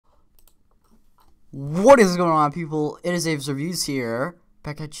What is going on, people? It is Aves Reviews here,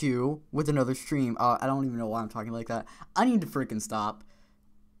 back at you with another stream. I don't even know why I'm talking like that. I need to freaking stop.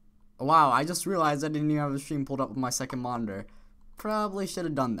 Wow, I just realized I didn't even have the stream pulled up with my second monitor. Probably should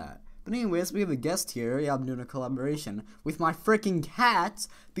have done that. But anyways, we have a guest here. Yeah, I'm doing a collaboration with my freaking cat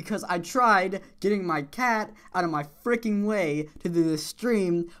because I tried getting my cat out of my freaking way to do this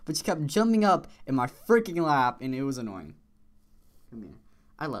stream, but she kept jumping up in my freaking lap, and it was annoying. Come here.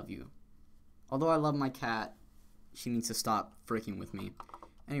 I love you. Although I love my cat, she needs to stop freaking with me.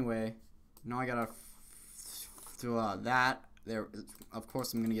 Anyway, now I gotta throw that. There, of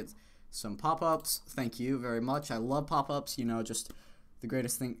course, I'm gonna get some pop-ups. Thank you very much. I love pop-ups. You know, just the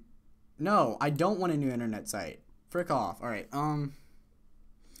greatest thing. No, I don't want a new internet site. Frick off. All right.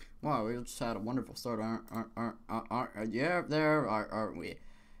 Wow, we just had a wonderful start, aren't we?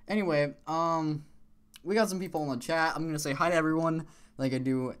 Anyway, we got some people in the chat. I'm gonna say hi to everyone, like I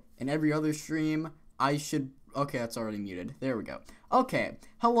do in every other stream. Okay, that's already muted. There we go. Okay,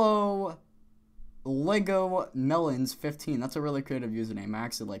 hello, Lego Melons 15. That's a really creative username. I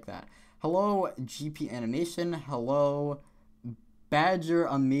actually like that. Hello, GP Animation. Hello, Badger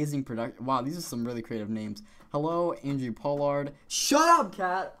Amazing Production. Wow, these are some really creative names. Hello, Andrew Pollard. Shut up,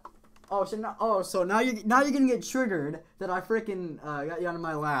 cat. So now you're gonna get triggered that I freaking got you onto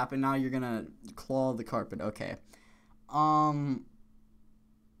my lap, and now you're gonna claw the carpet. Okay.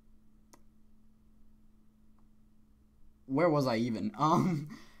 Where was I even?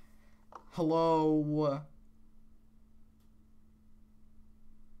 Hello.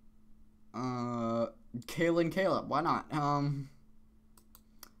 Kaylin Caleb. Why not?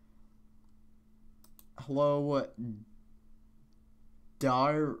 Hello.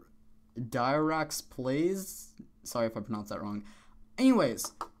 Dyrax Plays. Sorry if I pronounced that wrong.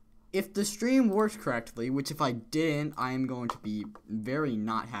 Anyways, if the stream works correctly, which if I didn't, I am going to be very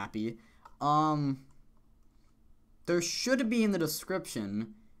not happy. There should be in the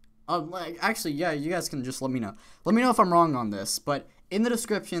description. Actually, yeah, you guys can just let me know. Let me know if I'm wrong on this, but in the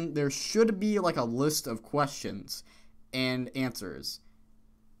description there should be like a list of questions and answers.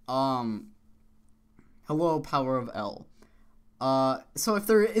 Hello, Power of L. So if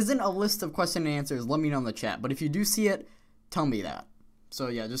there isn't a list of question and answers, let me know in the chat. But if you do see it, tell me that. So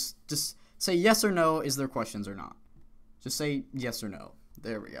yeah, just say yes or no. Is there questions or not? Just say yes or no.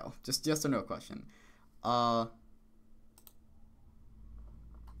 There we go. Just yes or no question.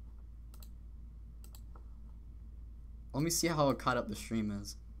 Let me see how caught up the stream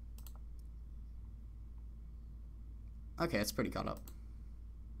is. Okay, it's pretty caught up.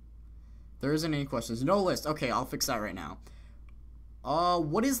 There isn't any questions. No list. Okay, I'll fix that right now.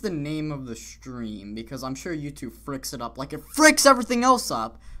 What is the name of the stream? Because I'm sure YouTube fricks it up like it fricks everything else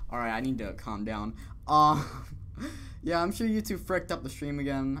up. Alright, I need to calm down. Yeah, I'm sure YouTube fricked up the stream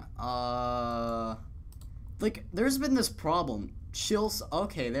again. Like, there's been this problem.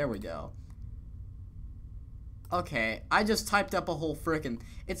 Okay, there we go. Okay, I just typed up a whole frickin'.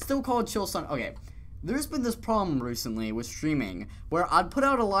 It's still called Chill Sun. Okay, there's been this problem recently with streaming where I'd put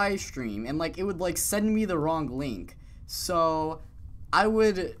out a live stream and like it would like send me the wrong link. So I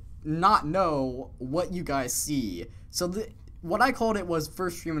would not know what you guys see. So what I called it was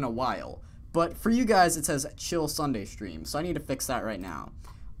first stream in a while. But for you guys it says Chill Sunday stream. So I need to fix that right now.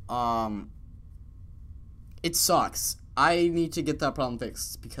 It sucks. I need to get that problem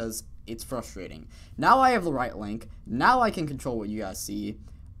fixed because it's frustrating. Now I have the right link. Now I can control what you guys see.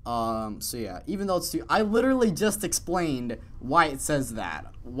 So yeah, even though it's I literally just explained why it says that.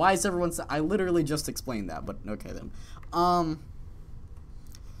 Why is everyone I literally just explained that, but okay then.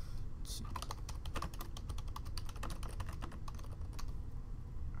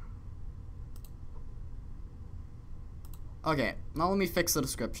 Okay, now let me fix the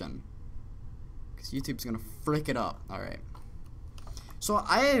description. Because YouTube's gonna frick it up. Alright. So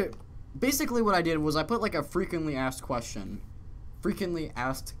basically what I did was I put like a frequently asked questions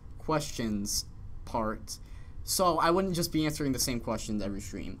part, so I wouldn't just be answering the same questions every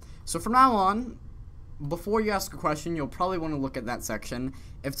stream. So from now on, before you ask a question, you'll probably want to look at that section.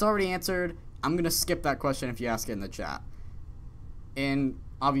 If it's already answered, I'm gonna skip that question if you ask it in the chat. And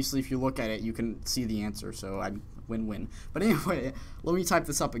obviously if you look at it, you can see the answer, so I'm win-win. But anyway, let me type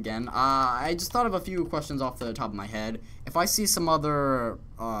this up again. I just thought of a few questions off the top of my head. If I see some other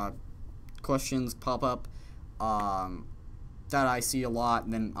questions pop up that I see a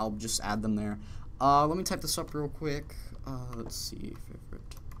lot, then I'll just add them there. Let me type this up real quick. Let's see,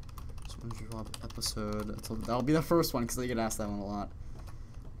 favorite SpongeBob episode. That'll be the first one because they get asked that one a lot.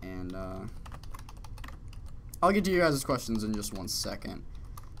 And I'll get to you guys' questions in just 1 second.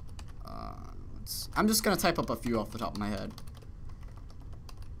 I'm just gonna type up a few off the top of my head.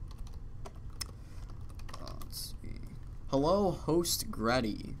 Hello, host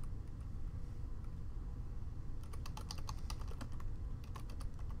Gretty.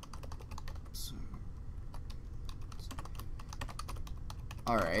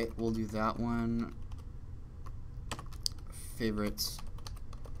 Alright, we'll do that one. Favorites.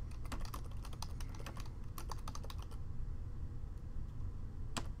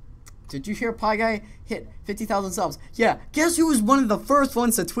 Did you hear Pie Guy hit 50,000 subs? Yeah, guess who was one of the first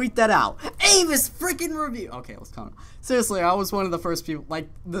ones to tweet that out? Avis freaking review. Okay, let's count. Seriously, I was one of the first people. Like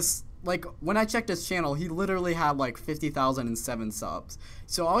this, like when I checked his channel, he literally had like 50,007 subs.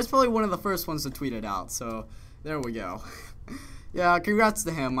 So I was probably one of the first ones to tweet it out. So there we go. Yeah, congrats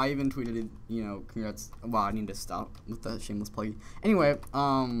to him. I even tweeted it, you know, congrats. Wow, I need to stop with that shameless plug. Anyway,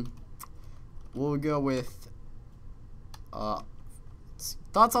 we'll go with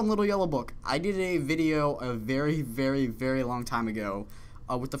thoughts on Little Yellow Book. I did a video a very, very, very long time ago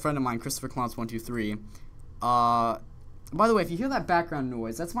with a friend of mine, Christopher Clounce 123. By the way, if you hear that background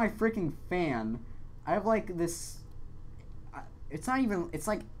noise, that's my freaking fan. I have like this. It's not even. It's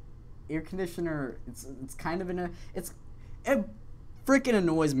like air conditioner. It's kind of in a. It freaking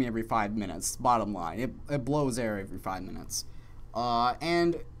annoys me every 5 minutes. Bottom line, it blows air every 5 minutes.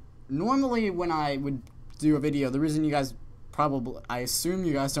 And normally when I would do a video, the reason you guys I assume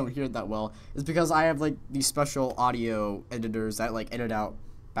you guys don't hear it that well, is because I have like these special audio editors that like edit out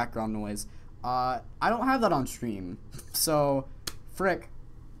background noise. I don't have that on stream, so frick.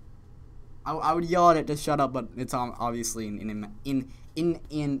 I would yell at it to shut up, but it's obviously inanimate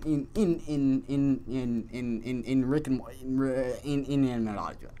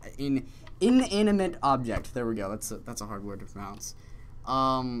object. There we go. That's a hard word to pronounce.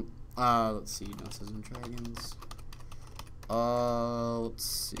 Let's see. Dunces and Dragons. Let's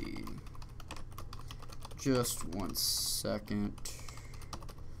see. Just 1 second.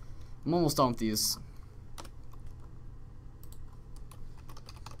 I'm almost done with these.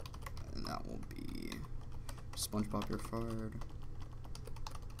 And that will be Spongebob, you're fired.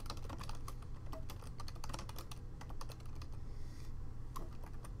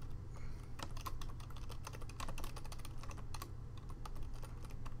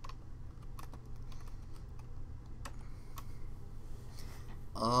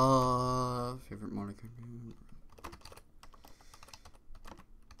 Favorite Monica.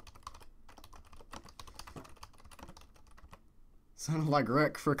 Sounded like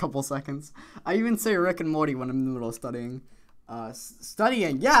Rick for a couple seconds. I even say Rick and Morty when I'm in the middle of studying.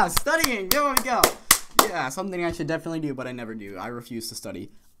 Studying! Yeah, studying! There we go! Yeah, something I should definitely do, but I never do. I refuse to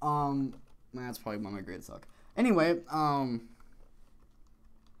study. That's probably why my grades suck. Anyway,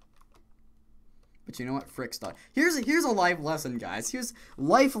 but you know what? Frick stuff. Here's a life lesson, guys. Here's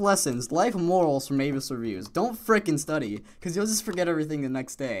life lessons, life morals from Avis Reviews. Don't frickin' study, because you'll just forget everything the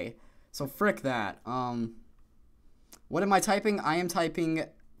next day. So frick that. What am I typing? I am typing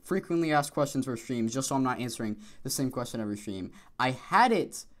frequently asked questions for streams, just so I'm not answering the same question every stream. I had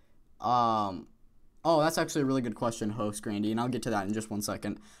it. Oh, that's actually a really good question, host Grandy, and I'll get to that in just 1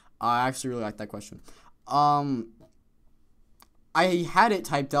 second. I actually really like that question. I had it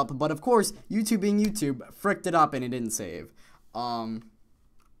typed up, but of course, YouTube being YouTube, fricked it up and it didn't save.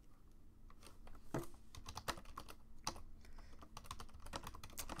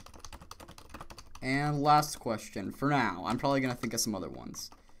 And last question, for now. I'm probably going to think of some other ones.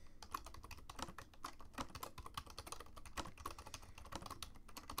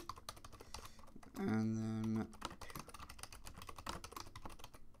 And then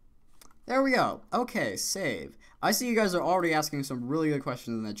there we go. Okay, save. I see you guys are already asking some really good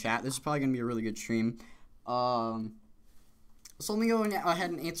questions in the chat. This is probably going to be a really good stream. So let me go ahead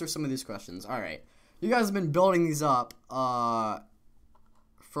and answer some of these questions. Alright. You guys have been building these up for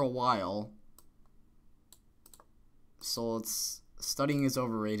a while. So studying is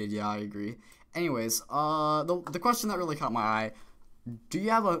overrated. Yeah, I agree. Anyways, the question that really caught my eye. Do you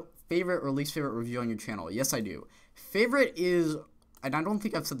have a favorite or least favorite review on your channel? Yes, I do. Favorite is... and I don't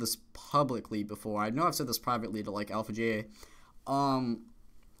think I've said this publicly before. I know I've said this privately to, like, Alpha J.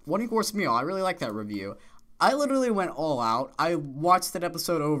 Coarse Meal. I really like that review. I literally went all out. I watched that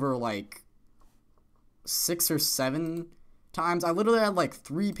episode over, like, 6 or 7 times. I literally had, like,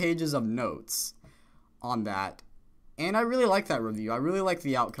 3 pages of notes on that. And I really like that review. I really like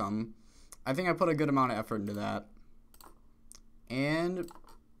the outcome. I think I put a good amount of effort into that. And,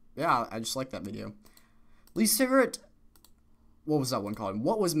 yeah, I just like that video. Least favorite... what was that one called?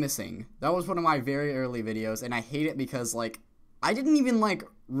 What Was Missing? That was one of my very early videos, and I hate it because, like, I didn't even, like,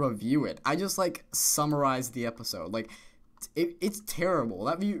 review it. I just, like, summarized the episode. Like, it's terrible.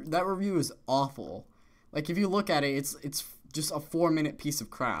 That review is awful. Like, if you look at it, it's just a 4-minute piece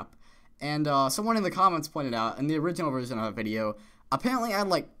of crap. And someone in the comments pointed out, in the original version of that video, apparently I had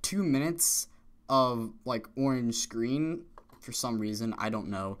like 2 minutes of like orange screen for some reason. I don't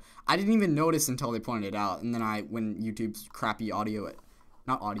know. I didn't even notice until they pointed it out. And then when YouTube's crappy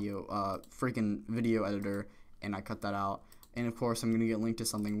freaking video editor, and I cut that out. And of course, I'm going to get linked to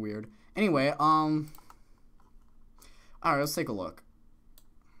something weird. Anyway, alright, let's take a look.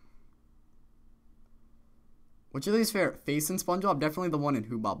 Which of these favorite? Face in SpongeBob? Definitely the one in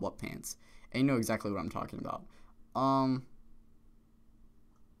Who Bob What Pants. And you know exactly what I'm talking about. What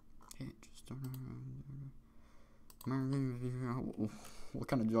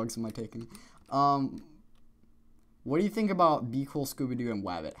kind of drugs am I taking? What do you think about Be Cool, Scooby-Doo, and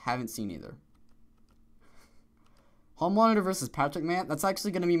Wabbit? Haven't seen either. Home Monitor versus Patrick Man? That's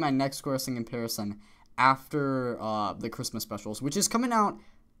actually going to be my next grossing comparison after the Christmas specials, which is coming out.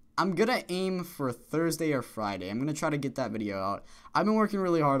 I'm going to aim for Thursday or Friday. I'm going to try to get that video out. I've been working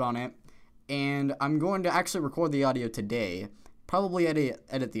really hard on it, and I'm going to actually record the audio today. Probably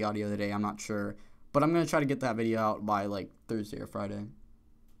edit the audio today, I'm not sure. But I'm going to try to get that video out by, like, Thursday or Friday.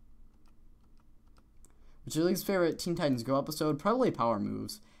 What's your least favorite Teen Titans Go episode? Probably Power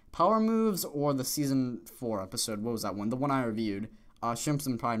Moves. Power Moves or the Season 4 episode. What was that one? The one I reviewed. Shrimps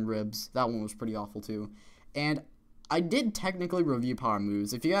and Prime Ribs. That one was pretty awful, too. And I did technically review Power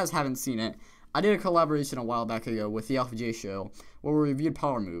Moves. If you guys haven't seen it, I did a collaboration a while back ago with the Alpha J Show where we reviewed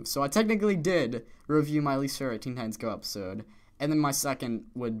Power Moves. So I technically did review my least favorite Teen Titans Go episode. And then my second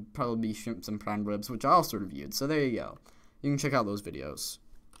would probably be Shrimps and Prime Ribs, which I also reviewed. So there you go. You can check out those videos.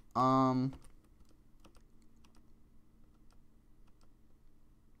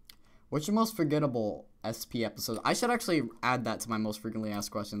 What's your most forgettable SP episode? I should actually add that to my most frequently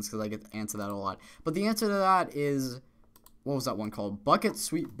asked questions because I get to answer that a lot. But the answer to that is, what was that one called? Bucket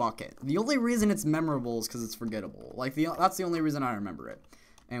Sweet Bucket. The only reason it's memorable is because it's forgettable. Like, that's the only reason I remember it.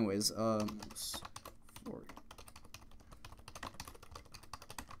 Anyways, the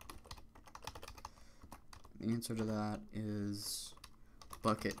answer to that is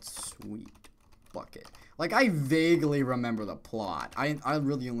Bucket Sweet Bucket. Like, I vaguely remember the plot. I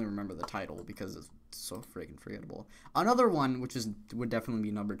really only remember the title because it's so freaking forgettable. Another one, which would definitely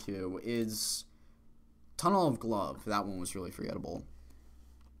be number 2, is Tunnel of Glove. That one was really forgettable.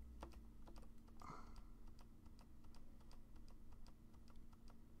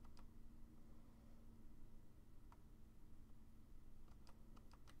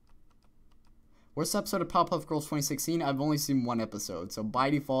 Worst episode of Powerpuff Girls 2016? I've only seen one episode, so by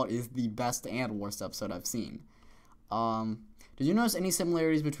default is the best and worst episode I've seen. Did you notice any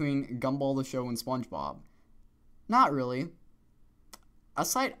similarities between Gumball the show and Spongebob? Not really.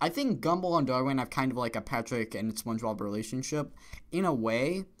 Aside, I think Gumball and Darwin have kind of like a Patrick and SpongeBob relationship in a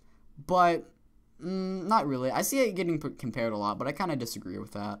way, but not really. I see it getting compared a lot, but I kind of disagree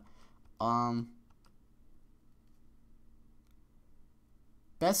with that.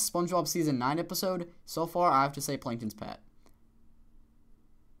 Best SpongeBob Season 9 episode? So far, I have to say Plankton's Pet.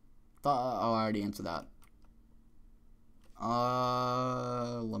 I already answered that.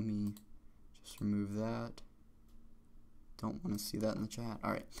 Let me just remove that. Don't want to see that in the chat.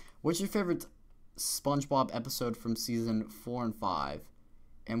 Alright. What's your favorite SpongeBob episode from Season 4 and 5?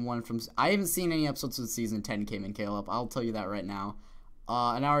 And one from... I haven't seen any episodes of Season 10 came and Caleb. I'll tell you that right now.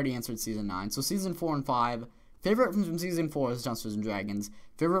 And I already answered Season 9. So Season 4 and 5... Favorite from Season 4 is Dunces and Dragons.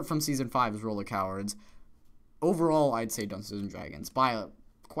 Favorite from Season 5 is Roller Cowards. Overall, I'd say Dunces and Dragons by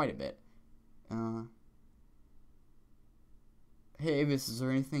quite a bit. Hey, Avis, is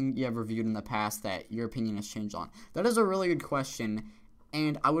there anything you have reviewed in the past that your opinion has changed on? That is a really good question,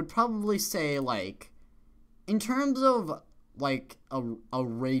 and I would probably say, like, in terms of, like, a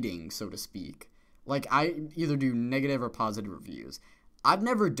rating, so to speak, like, I either do negative or positive reviews. I've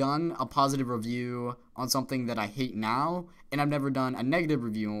never done a positive review on something that I hate now, and I've never done a negative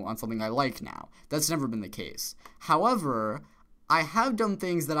review on something I like now. That's never been the case. However, I have done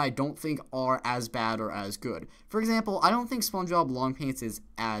things that I don't think are as bad or as good. For example, I don't think SpongeBob Long Pants is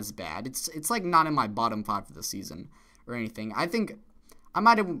as bad. It's like not in my bottom 5 for the season or anything. I think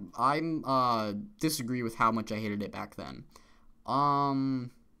I disagree with how much I hated it back then. I'm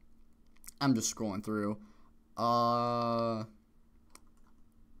just scrolling through.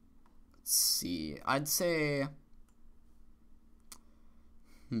 Let's see. I'd say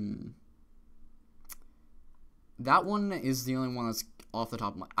that one is the only one that's off the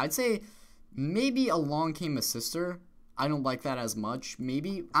top of my... I'd say maybe Along Came a Sister. I don't like that as much.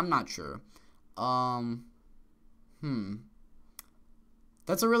 Maybe. I'm not sure.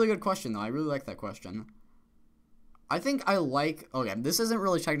 That's a really good question, though. I really like that question. I think I like... Okay, this isn't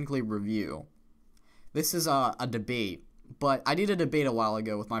really technically a review. This is a debate But I did a debate a while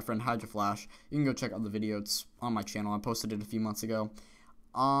ago with my friend Hydroflash. You can go check out the video. It's on my channel. I posted it a few months ago.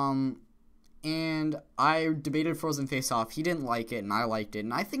 And I debated Frozen Face Off. He didn't like it, and I liked it.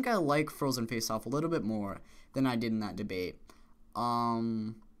 And I think I like Frozen Face Off a little bit more than I did in that debate.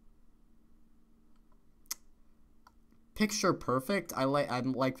 Picture Perfect, I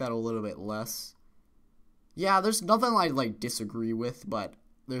like that a little bit less. Yeah, there's nothing I like disagree with, but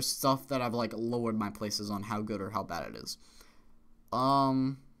there's stuff that I've like lowered my places on how good or how bad it is.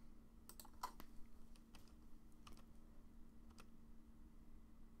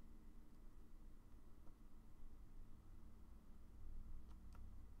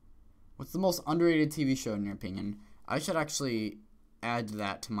 What's the most underrated TV show in your opinion? I should actually add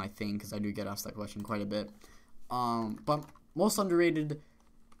that to my thing because I do get asked that question quite a bit. But most underrated,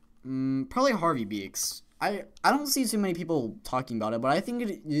 probably Harvey Beaks. I don't see too many people talking about it, but I think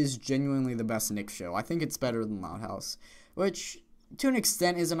it is genuinely the best Nick show. I think it's better than Loud House, which to an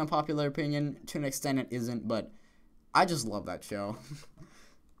extent isn't a popular opinion. To an extent it isn't, but I just love that show.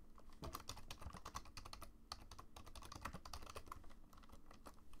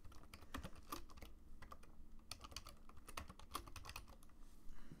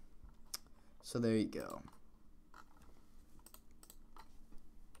 So there you go.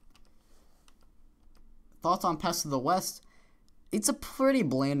 Thoughts on Pest of the West? It's a pretty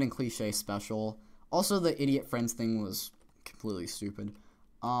bland and cliche special. Also, the Idiot Friends thing was completely stupid.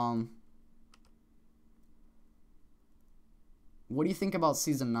 What do you think about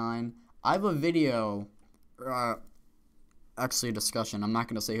Season 9? I have a video, actually a discussion. I'm not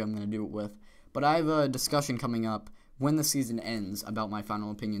going to say who I'm going to do it with. But I have a discussion coming up when the season ends about my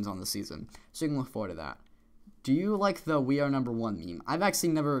final opinions on the season. So you can look forward to that. Do you like the We Are Number One meme? I've actually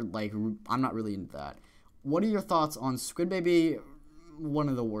never, I'm not really into that. What are your thoughts on Squid Baby, one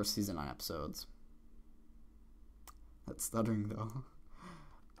of the worst Season 9 episodes? That's stuttering, though.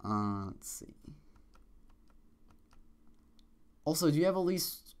 Let's see. Also, do you have at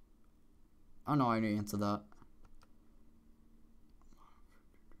least... Oh, no, I already answered that.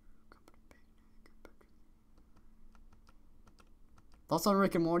 Thoughts on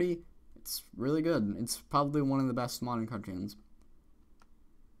Rick and Morty? It's really good. It's probably one of the best modern cartoons.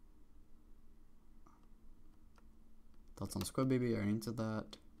 Thoughts on Squid Baby? I already answered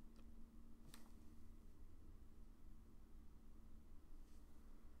that.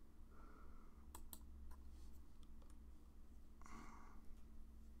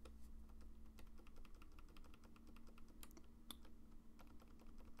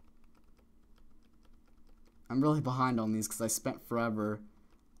 I'm really behind on these because I spent forever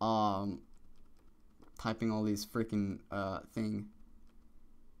typing all these freaking thing.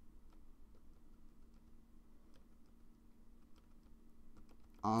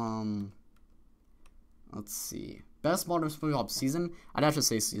 Let's see. Best modern SpongeBob season? I'd have to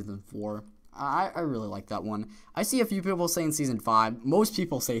say season 4. I really like that one. I see a few people saying season 5. Most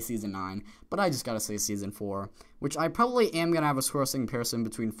people say season 9, but I just gotta say season 4, which I probably am gonna have a score comparison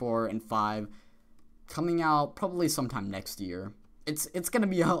between 4 and 5 coming out probably sometime next year. It's gonna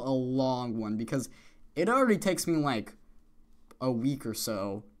be a long one because it already takes me like a week or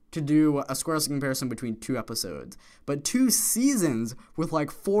so to do a score comparison between 2 episodes. But 2 seasons with like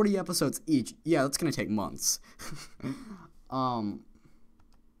 40 episodes each, yeah, that's gonna take months.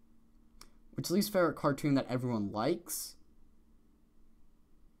 Which least favorite cartoon that everyone likes?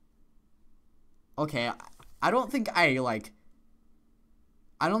 Okay, I don't think I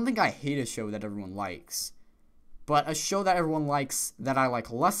hate a show that everyone likes. But a show that everyone likes that I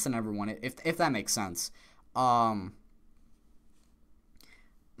like less than everyone, if that makes sense. That's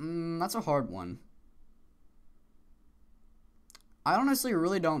a hard one. I honestly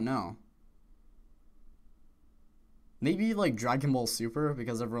really don't know. Maybe like Dragon Ball Super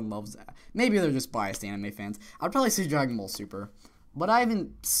because everyone loves that. Maybe they're just biased anime fans. I'd probably say Dragon Ball Super. But I've only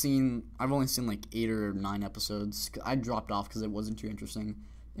seen like 8 or 9 episodes. I dropped off because it wasn't too interesting,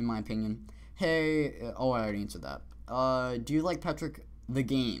 in my opinion. Hey, oh, I already answered that. Do you like Patrick the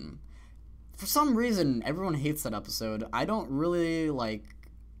Game? For some reason, everyone hates that episode. I don't really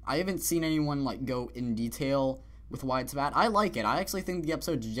I haven't seen anyone go in detail with why it's bad. I like it. I actually think the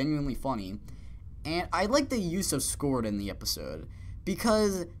episode's genuinely funny. And I like the use of Scored in the episode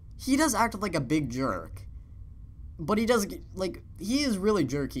because he does act like a big jerk. But he does, he is really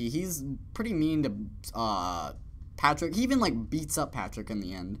jerky. He's pretty mean to Patrick. He even, beats up Patrick in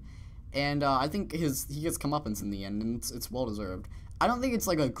the end. And I think he gets comeuppance in the end, and it's well-deserved. I don't think it's,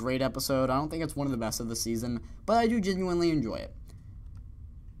 a great episode. I don't think it's one of the best of the season, but I do genuinely enjoy it.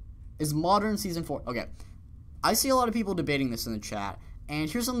 Is Modern Season 4... Okay, I see a lot of people debating this in the chat, and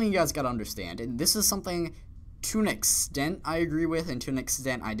here's something you guys gotta understand. And this is something to an extent I agree with, and to an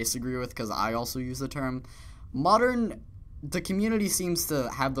extent I disagree with, because I also use the term. Modern, the community seems to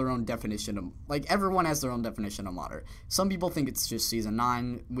have their own definition of, like, everyone has their own definition of modern. Some people think it's just Season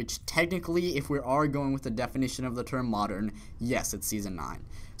 9, which technically, if we are going with the definition of the term modern, yes, it's Season 9.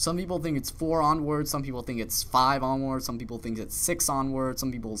 Some people think it's 4 onward, some people think it's 5 onward, some people think it's 6 onward,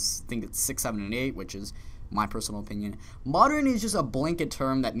 some people think it's 6, 7, and 8, which is my personal opinion. Modern is just a blanket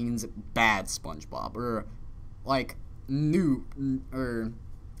term that means bad SpongeBob, or, like, new, or,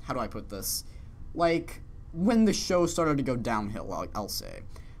 how do I put this? Like, when the show started to go downhill, I'll say.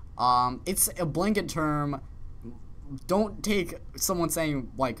 It's a blanket term. Don't take someone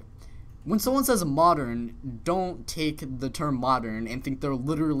saying, like, when someone says modern, don't take the term modern and think they're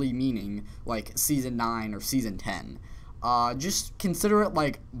literally meaning, like, Season 9 or Season 10. Just consider it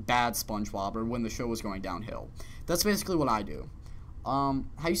like bad SpongeBob, or when the show was going downhill. That's basically what I do.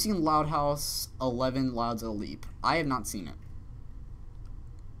 Have you seen Loud House 11 Louds at a Leap? I have not seen it.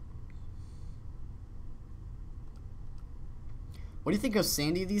 What do you think of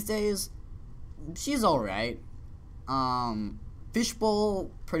Sandy these days? She's alright.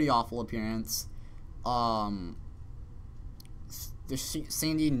 Fishbowl, pretty awful appearance.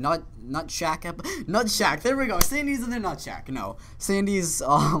 Sandy Nut Shack, there we go. Sandy's in the Nut Shack. No, Sandy's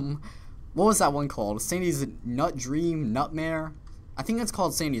what was that one called? Sandy's Nut Dream Nutmare. I think it's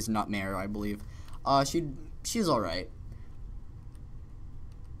called Sandy's Nutmare, I believe. She's alright.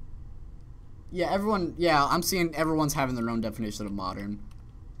 Yeah, I'm seeing everyone's having their own definition of modern.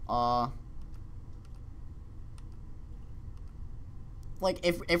 Like,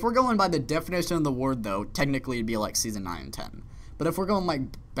 if we're going by the definition of the word, though, technically it'd be like Season 9 and 10. But if we're going, like,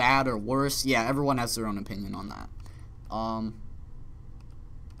 bad or worse, yeah, everyone has their own opinion on that.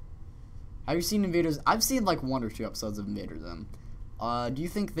 Have you seen Invader Zim? I've seen, like, 1 or 2 episodes of Invader Zim. Do you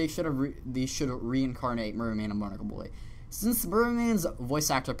think they should reincarnate Merman and Barnacle Boy? Since Merman's voice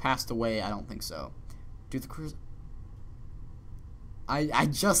actor passed away, I don't think so. I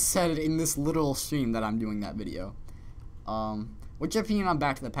just said it in this little stream that I'm doing that video. What's your opinion on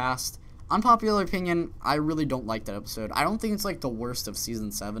Back to the Past? Unpopular opinion, I really don't like that episode. I don't think it's, like, the worst of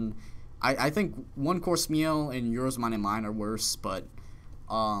Season 7. I think One Coarse Meal and Yours, Mine, and Mine are worse, but,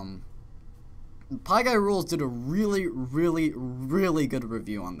 Pie Guy Rules did a really, really, really good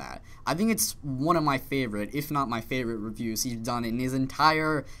review on that. I think it's one of my favorite, if not my favorite, reviews he's done in his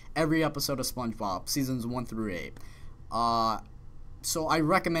entire, every episode of SpongeBob, Seasons 1 through 8. So I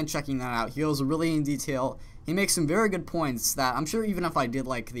recommend checking that out. He goes really in detail. He makes some very good points that I'm sure even if I did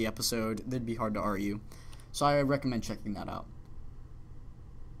like the episode, they'd be hard to argue. So I recommend checking that out.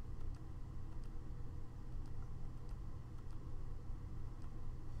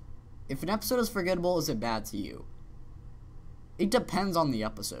 If an episode is forgettable, is it bad to you? It depends on the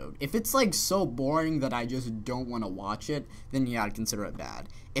episode. If it's, like, so boring that I just don't want to watch it, then yeah, I'd consider it bad.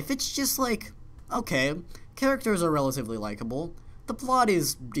 If it's just, like, okay, characters are relatively likable, the plot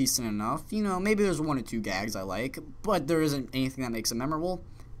is decent enough, you know, maybe there's 1 or 2 gags I like, but there isn't anything that makes it memorable,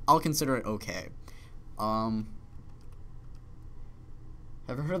 I'll consider it okay. Have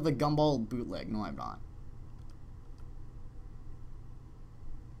you heard of the Gumball bootleg? No, I've not.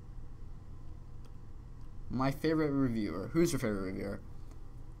 My favorite reviewer. Who's your favorite reviewer?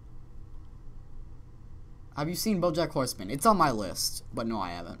 Have you seen BoJack Horseman? It's on my list, but no, I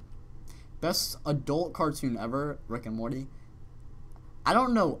haven't. Best adult cartoon ever? Rick and Morty. I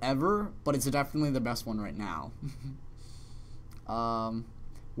don't know ever, but it's definitely the best one right now.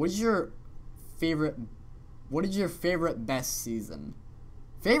 What is your favorite best season?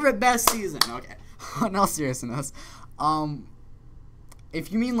 Favorite best season. Okay. In all seriousness,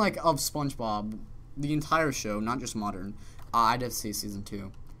 if you mean like of SpongeBob, the entire show, not just modern, I'd have to say Season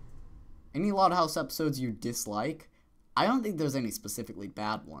 2. Any Loud House episodes you dislike? I don't think there's any specifically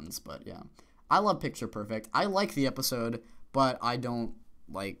bad ones, but yeah. I love Picture Perfect. I like the episode, but I don't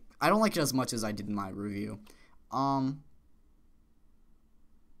like it as much as I did in my review. I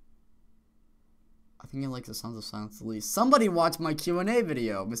think I like the Sounds of Silence the least. Somebody watch my Q&A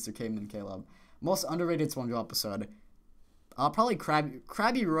video, Mr. Caveman Caleb. Most underrated SpongeBob episode. Probably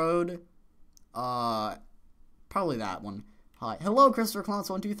Krabby Road. Probably that one. Hi. Hello, Christopher Clowns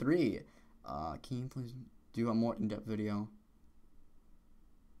 123. Can you please do a more in-depth video?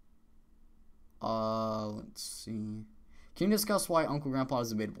 Let's see. Can you discuss why Uncle Grandpa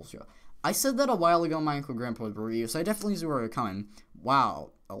is a debatable show? I said that a while ago in my Uncle Grandpa's review, so I definitely see where we're coming.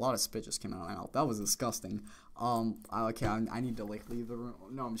 Wow, a lot of spit just came out of my mouth. That was disgusting. Okay, I need to, like, leave the room.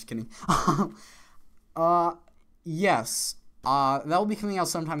 No, I'm just kidding. Yes. That will be coming out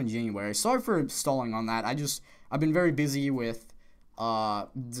sometime in January. Sorry for stalling on that. I've been very busy with,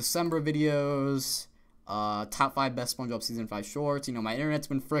 December videos, Top 5 best SpongeBob Season 5 shorts. You know, my internet's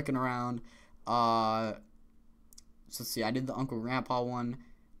been fricking around. So let's see, I did the Uncle Grandpa one.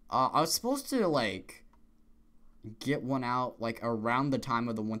 I was supposed to, like, get one out, like, around the time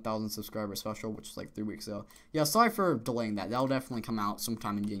of the 1,000 subscriber special, which is, like, 3 weeks ago. Yeah, sorry for delaying that. That'll definitely come out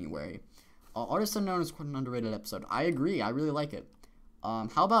sometime in January. Artist Unknown is quite an underrated episode. I agree. I really like it. How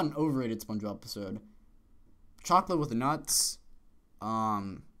about an overrated SpongeBob episode? Chocolate with nuts.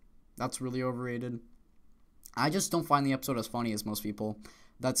 That's really overrated. I just don't find the episode as funny as most people.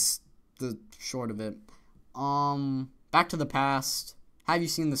 That's the short of it. Back to the Past. Have You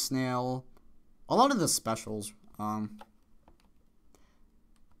Seen the Snail? A lot of the specials.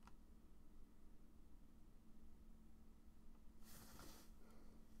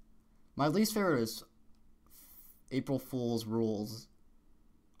 My least favorite is April Fool's Rules.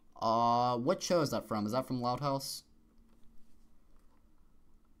 What show is that from? Is that from Loud House?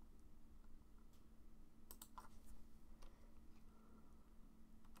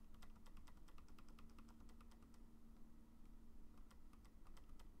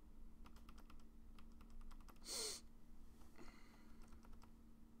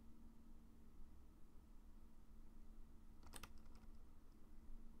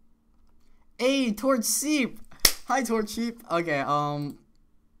 Hey, Torch Sheep! Hi, Torch Sheep. Okay,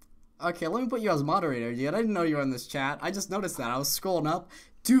 okay, let me put you as moderator, dude. I didn't know you were in this chat. I just noticed that. I was scrolling up.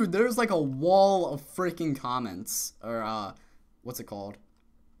 Dude, there's like a wall of freaking comments. Or, what's it called?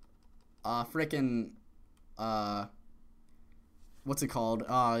 Freaking, what's it called?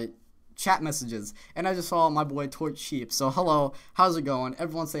 Chat messages. And I just saw my boy Torch Sheep. So, hello, how's it going?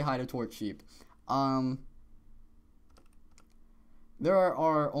 Everyone say hi to Torch Sheep. There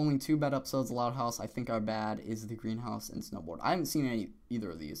are only 2 bad episodes of Loud House I think are bad, is The Greenhouse and Snowboard. I haven't seen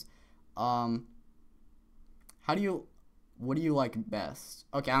either of these. What do you like best?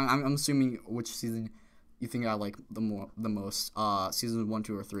 Okay, I'm assuming which season you think I like the most. Season 1,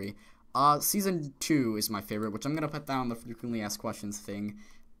 2, or 3. Season 2 is my favorite, which I'm gonna put down the frequently asked questions thing.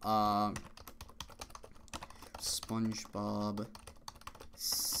 SpongeBob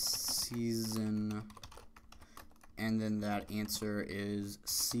season. And then that answer is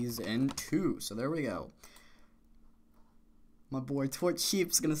Season 2. So there we go. My boy Torch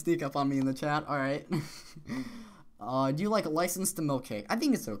Sheep's gonna sneak up on me in the chat. Alright. Do you like License to Milkshake? I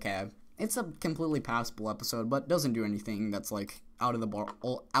think it's okay. It's a completely passable episode, but doesn't do anything that's like out of the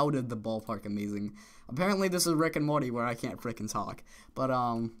ballpark amazing. Apparently this is Rick and Morty where I can't frickin' talk. But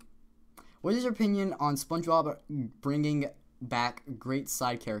what is your opinion on SpongeBob bringing back great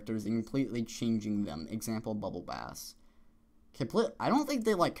side characters and completely changing them? Example, Bubble Bass. I don't think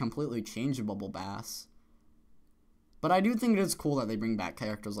they like completely changed Bubble Bass, but I do think it is cool that they bring back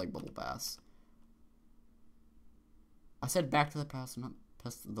characters like Bubble Bass. I said Back to the Past, not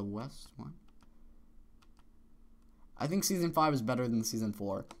Past of the West. What? I think Season 5 is better than Season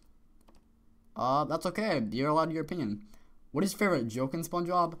 4. That's okay. You're allowed your opinion. What is your favorite joke in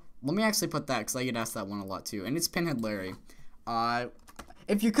SpongeBob? Let me actually put that, because I get asked that one a lot too, and it's Pinhead Larry.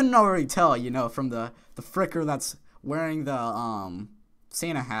 If you couldn't already tell, you know, from the fricker that's wearing the,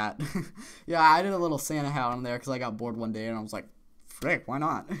 Santa hat. Yeah, I did a little Santa hat on there because I got bored one day and I was like, frick, why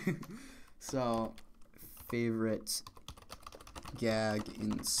not? So, favorite gag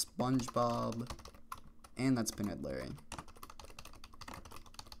in SpongeBob, and that's Pinhead Larry.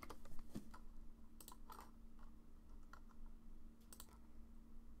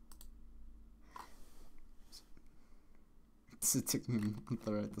 It took me a month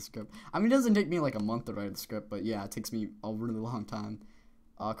to write the script. I mean, it doesn't take me like a month to write the script, but yeah, it takes me a really long time.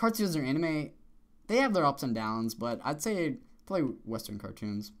 Cartoons or anime, they have their ups and downs, but I'd say play Western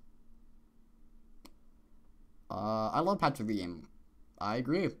cartoons. I love Patrick the Game. I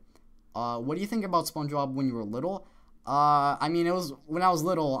agree. What do you think about SpongeBob when you were little? I mean, it was when I was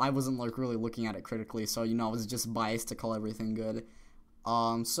little, I wasn't like really looking at it critically, so you know, I was just biased to call everything good.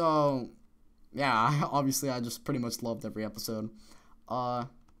 So yeah, obviously I just pretty much loved every episode. I'd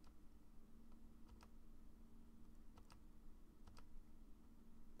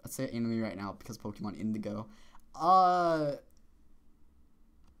say anime right now because Pokemon Indigo.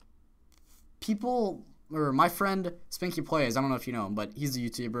 People, or my friend Spinky Plays, I don't know if you know him, but he's a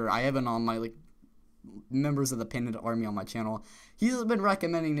YouTuber. I have him on my like members of the Pinhead Army on my channel. He's been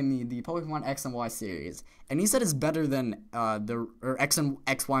recommending to me the Pokemon X and Y series, and he said it's better than X,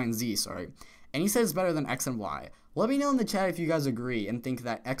 Y, and Z, sorry. And he said it's better than X and Y. Let me know in the chat if you guys agree and think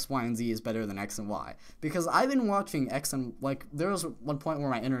that X, Y, and Z is better than X and Y. Because I've been watching X and, like, there was one point where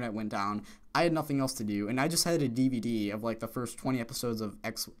my internet went down. I had nothing else to do, and I just had a DVD of, like, the first 20 episodes of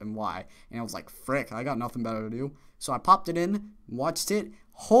X and Y. And I was like, frick, I got nothing better to do. So I popped it in, watched it.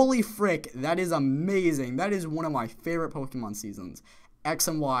 Holy frick, that is amazing. That is one of my favorite Pokemon seasons. X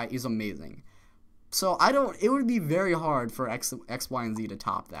and Y is amazing. So it would be very hard for X, Y, and Z to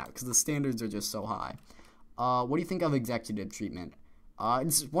top that because the standards are just so high. What do you think of executive treatment?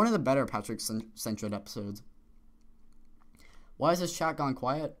 It's one of the better Patrick-centered episodes. Why is this chat gone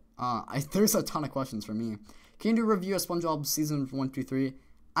quiet? There's a ton of questions for me. Can you do a review of SpongeBob seasons 1 through 3?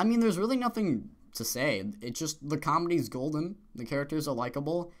 I mean, there's really nothing to say. It's just the comedy's golden, the characters are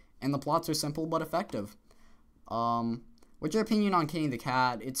likable, and the plots are simple but effective. What's your opinion on Kenny the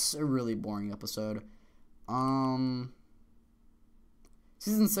Cat? It's a really boring episode.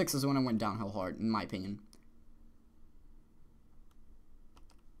 Season 6 is when it went downhill hard, in my opinion.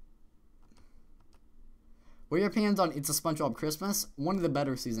 What are your opinions on It's a SpongeBob Christmas? One of the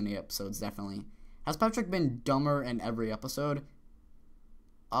better season 8 episodes, definitely. Has Patrick been dumber in every episode?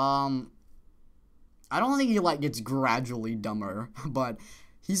 I don't think he gets gradually dumber, but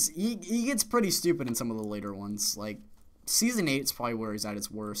he gets pretty stupid in some of the later ones. Like season 8 is probably where he's at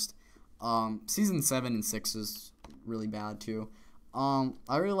his worst. Season 7 and 6 is really bad too. I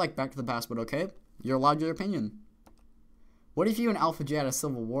really like Back to the Past, but okay, you're allowed your opinion. What if you and Alpha J had a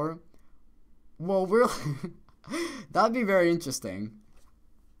civil war? Well, really, that'd be very interesting.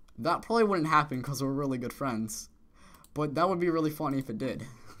 That probably wouldn't happen because we're really good friends, but that would be really funny if it did.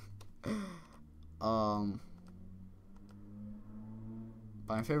 By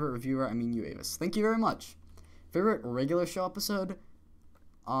my favorite reviewer, I mean you, Avis. Thank you very much. Favorite regular show episode?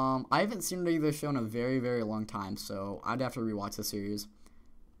 I haven't seen a regular show in a very, very long time, so I'd have to rewatch the series.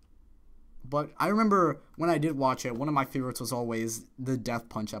 But I remember when I did watch it, one of my favorites was always the Death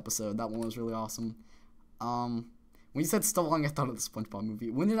Punch episode. That one was really awesome. When you said stalling, I thought of the SpongeBob movie.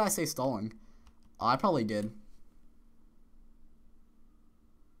 When did I say stalling? I probably did.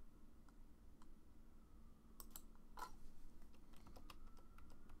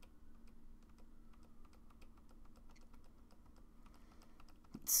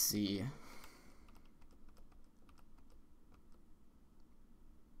 Let's see.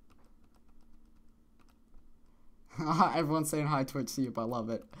 Everyone's saying hi Twitch Soup. I love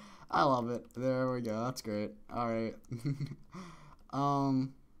it. I love it. There we go. That's great. Alright.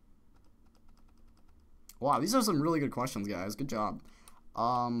 Wow, these are some really good questions, guys. Good job.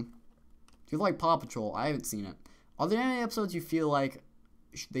 Do you like Paw Patrol? I haven't seen it. Are there any episodes you feel like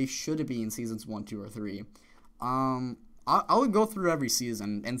they should be in seasons 1, 2, or 3? I would go through every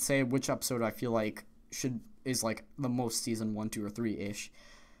season and say which episode I feel like is like the most season 1, 2, or 3-ish.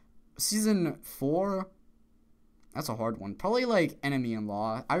 Season 4, that's a hard one. Probably like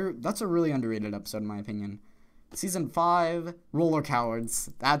Enemy-in-Law. That's a really underrated episode in my opinion. Season 5, Roller Cowards.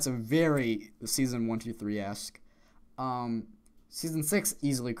 That's a very season 1, 2, 3-esque. Season 6,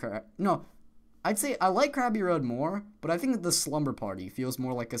 easily no, I'd say I like Krabby Road more, but I think the Slumber Party feels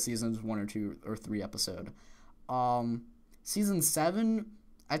more like a season 1 or 2 or 3 episode. Season 7,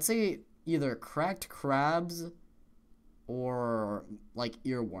 I'd say either Cracked Crabs or like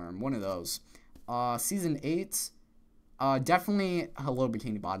Earworm, one of those. Season 8, definitely Hello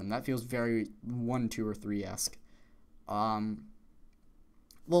Bikini Bottom. That feels very 1, 2, or 3-esque. Well,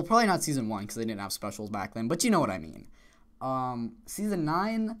 probably not season 1 because they didn't have specials back then, but you know what I mean. Season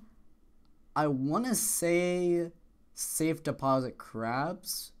 9, I want to say Safe Deposit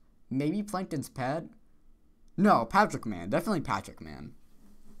Crabs. Maybe Plankton's Pet. No, Patrick Man. Definitely Patrick Man.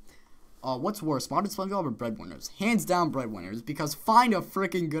 What's worse, Modern SpongeBob or Breadwinners? Hands down Breadwinners, because find a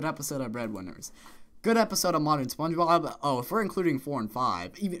freaking good episode of Breadwinners. Good episode of Modern SpongeBob. Oh, if we're including 4 and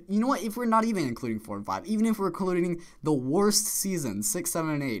 5, even, you know what? If we're not even including 4 and 5, even if we're including the worst seasons, 6, 7,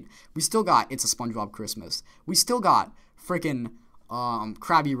 and 8, we still got It's a SpongeBob Christmas. We still got freaking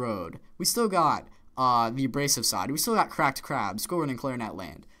Krabby Road. We still got The Abrasive Side. We still got Cracked Crabs, Scoring in Clarinet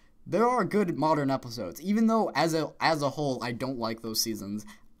Land. There are good modern episodes, even though as a whole I don't like those seasons.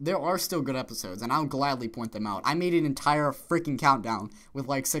 There are still good episodes, and I'll gladly point them out. I made an entire freaking countdown with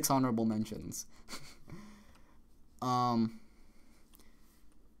like 6 honorable mentions.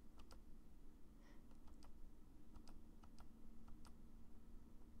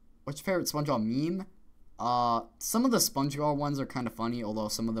 What's your favorite SpongeBob meme? Some of the SpongeBob ones are kind of funny, although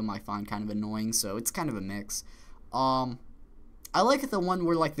some of them I find kind of annoying, so it's kind of a mix. I like the one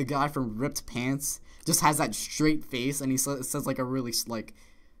where like the guy from Ripped Pants just has that straight face, and he says like a really like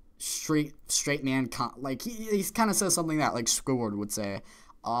straight man like he kind of says something that like Squidward would say.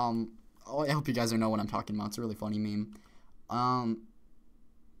 I hope you guys know what I'm talking about. It's a really funny meme.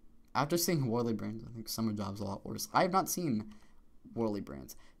 After seeing Whirly Brands, I think Summer Job's a lot worse. I have not seen Whirly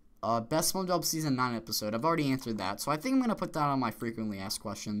Brands. Best SpongeBob Season 9 episode. I've already answered that, so I think I'm going to put that on my frequently asked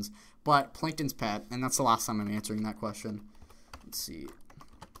questions. But Plankton's Pet, and that's the last time I'm answering that question. Let's see.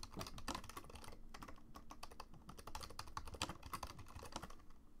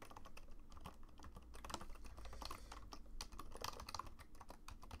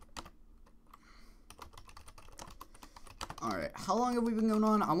 Alright, how long have we been going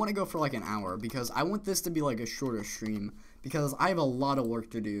on? I want to go for like an hour because I want this to be like a shorter stream because I have a lot of work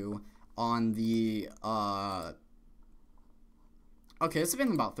to do on the, okay, it's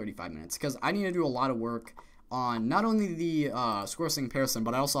been about 35 minutes because I need to do a lot of work on not only the Squirrel comparison,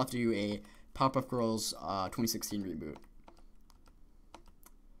 but I also have to do a Powerpuff Girls 2016 reboot.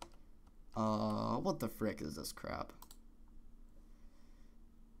 What the frick is this crap?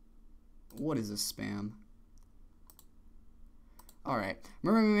 What is this spam? Alright,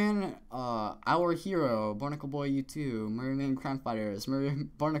 Merman, our hero, Barnacle Boy U2, Merman Crime Fighters,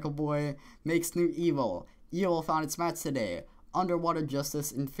 Barnacle Boy makes new evil, evil found its match today, underwater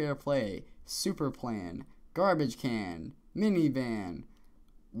justice and fair play, super plan, garbage can, minivan.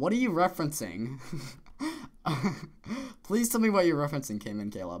 What are you referencing? Please tell me what you're referencing, Kim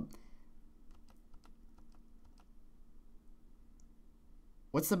and Caleb.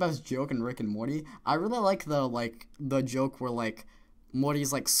 What's the best joke in Rick and Morty? I really like the joke where like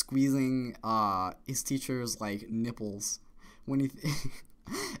Morty's like squeezing his teacher's like nipples when he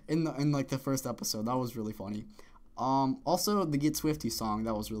in like the first episode. That was really funny. Also the Get Swifty song,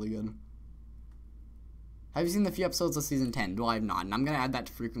 that was really good. Have you seen the few episodes of season 10? No, I have not, and I'm gonna add that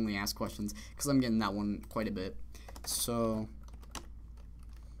to frequently asked questions because I'm getting that one quite a bit. So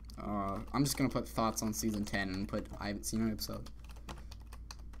I'm just gonna put thoughts on season 10 and put I haven't seen an episode.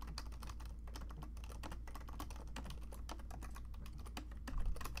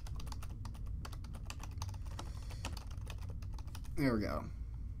 There we go.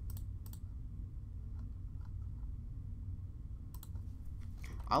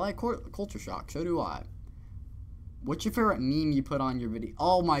 I like culture shock. So do I. What's your favorite meme you put on your video?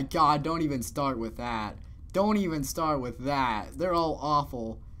 Oh my god, don't even start with that. Don't even start with that. They're all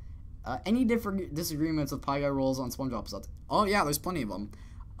awful. Any different disagreements with Pie Guy roles on SpongeBob episodes? Oh yeah, there's plenty of them.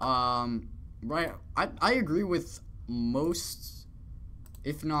 Right. I agree with most,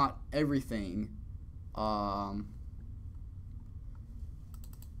 if not everything.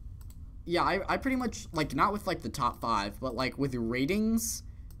 Yeah, I pretty much, like, not with, like, the top 5, but, like, with ratings,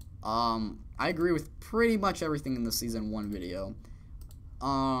 I agree with pretty much everything in the Season 1 video.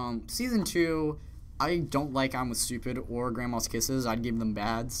 Season 2, I don't like I'm With Stupid or Grandma's Kisses. I'd give them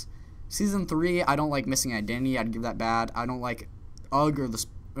bads. Season 3, I don't like Missing Identity. I'd give that bad. I don't like Ugg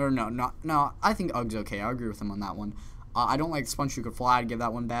no, I think Ugg's okay. I agree with him on that one. I don't like Sponge Who Could Fly. I'd give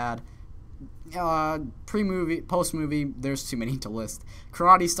that one bad. Pre-movie, post-movie, there's too many to list.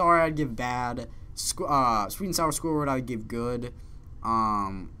 Karate Star, I'd give bad. Sweet and Sour Squidward, I'd give good.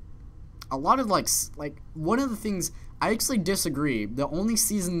 A lot of, like, one of the things, I actually disagree. The only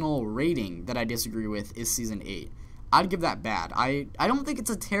seasonal rating that I disagree with is Season 8. I'd give that bad. I don't think it's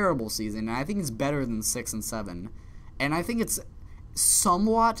a terrible season, and I think it's better than 6 and 7. And I think it's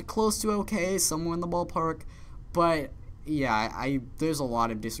somewhat close to okay, somewhere in the ballpark, but yeah, there's a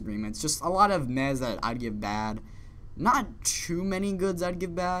lot of disagreements. Just a lot of mehs that I'd give bad. Not too many goods I'd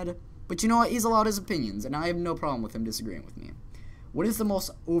give bad. But you know what? He's allowed his opinions, and I have no problem with him disagreeing with me. What is the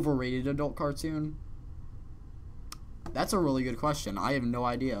most overrated adult cartoon? That's a really good question. I have no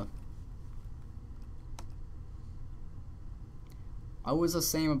idea. I was the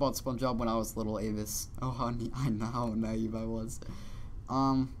same about SpongeBob when I was little, Avis. Oh, honey, I know how naive I was.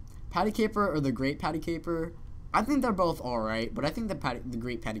 Patty Caper or The Great Patty Caper? I think they're both alright, but I think the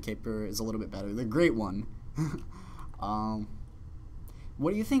Great Patty Caper is a little bit better. The Great One.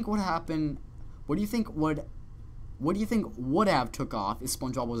 What do you think would happen? What do you think would have took off if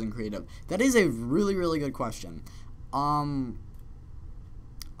SpongeBob wasn't creative? That is a really, really good question. I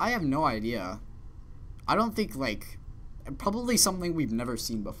have no idea. I don't think, like, probably something we've never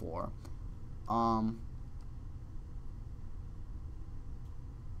seen before.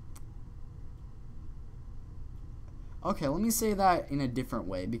 Okay, let me say that in a different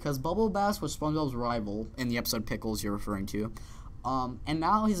way, because Bubble Bass was SpongeBob's rival in the episode Pickles you're referring to, and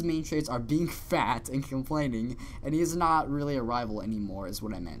now his main traits are being fat and complaining, and he's not really a rival anymore, is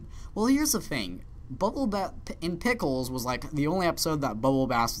what I meant. Well, here's the thing. Bubble Bass in Pickles was like the only episode that Bubble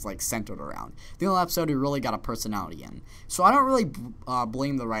Bass was like centered around. The only episode he really got a personality in. So I don't really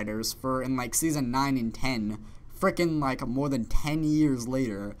blame the writers for in like season 9 and 10, freaking like more than 10 years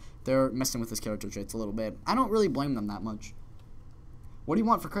later, they're messing with his character traits a little bit. I don't really blame them that much. What do you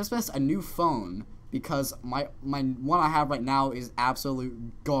want for Christmas? A new phone, because my one I have right now is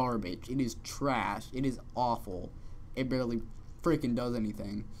absolute garbage. It is trash. It is awful. It barely freaking does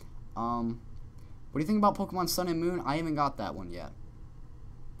anything. What do you think about Pokemon Sun and Moon? I haven't got that one yet.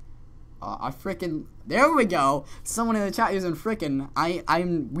 There we go. Someone in the chat using frickin'.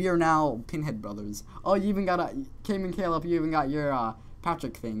 We are now Pinhead brothers. Oh, you even got Kim and Caleb. You even got your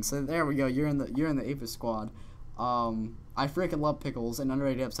Patrick thing. So there we go. You're in the Avis squad. I I freaking love Pickles, an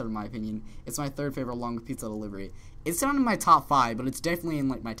underrated episode in my opinion. It's my third favorite along with Pizza Delivery. It's not in my top 5, but it's definitely in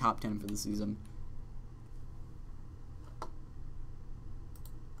like my top 10 for the season.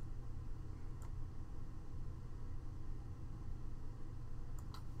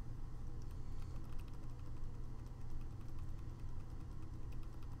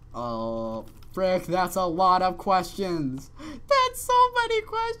 Oh, frick, that's a lot of questions. That's so many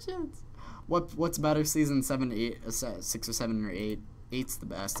questions. What's better, season 7, 8, 6 or 7 or 8? 8's the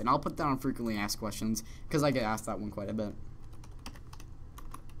best, and I'll put that on frequently asked questions because I get asked that one quite a bit.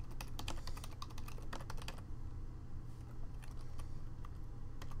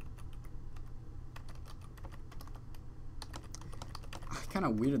 I kind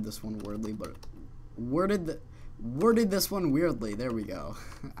of weirded this one weirdly, but worded this one weirdly. There we go.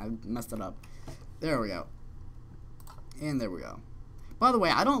 I messed it up. There we go. And there we go. By the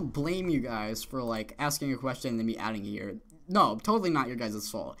way, I don't blame you guys for like asking a question and then me adding it here. No, totally not your guys'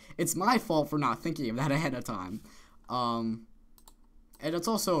 fault. It's my fault for not thinking of that ahead of time. And it's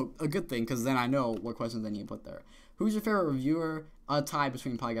also a good thing because then I know what questions I need to put there. Who's your favorite reviewer? A tie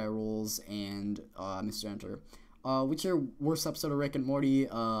between Pie Guy Rules and Mr. Enter. What's your worst episode of Rick and Morty?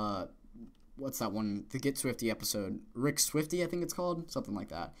 What's that one? The Get Swifty episode. Rick Swifty, I think it's called. Something like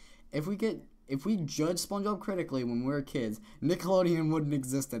that. If we judge SpongeBob critically when we were kids, Nickelodeon wouldn't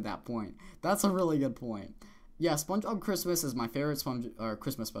exist at that point. That's a really good point. Yeah, SpongeBob Christmas is my favorite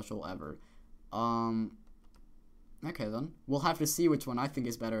Christmas special ever. Okay then. We'll have to see which one I think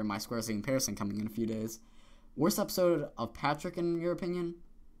is better in my Square Scene comparison coming in a few days. Worst episode of Patrick in your opinion?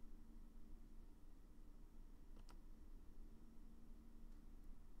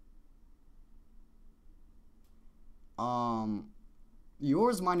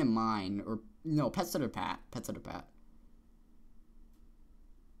 Yours, mine, and mine, or no, Pet Sitter Pat.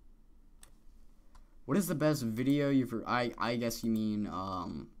 What is the best video you've? I guess you mean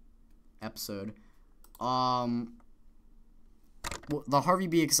episode. The Harvey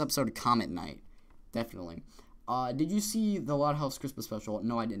Beaks episode Comet Night, definitely. Did you see the Loud House Christmas special?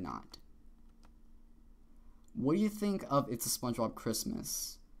 No, I did not. What do you think of It's a SpongeBob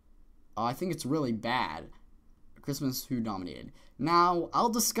Christmas? I think it's really bad. Christmas Who Dominated. Now, I'll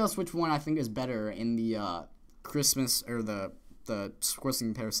discuss which one I think is better in the Christmas or the Square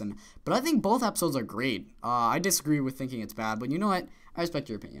Scene comparison, but I think both episodes are great. I disagree with thinking it's bad, but you know what? I respect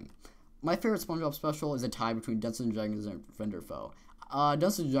your opinion. My favorite SpongeBob special is a tie between Dunces and Dragons and Friend or Foe.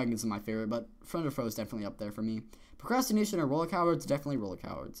 Dunces and Dragons is my favorite, but Friend or Foe is definitely up there for me. Procrastination or Roller Cowards? Definitely Roller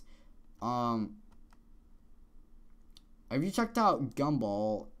Cowards. Have you checked out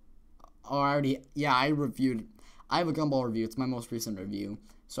Gumball? Yeah, I have a Gumball review. It's my most recent review,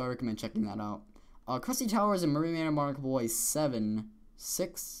 so I recommend checking that out. Krusty Towers and Merry Man and Barnacle Boy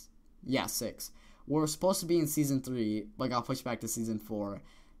 6 were supposed to be in season 3, but got pushed back to season 4.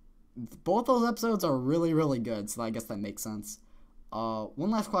 Both those episodes are really, really good, so I guess that makes sense.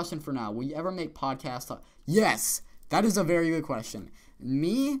 One last question for now. Will you ever make podcasts? Yes, that is a very good question.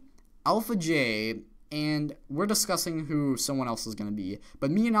 Me, Alpha J, and we're discussing who someone else is going to be.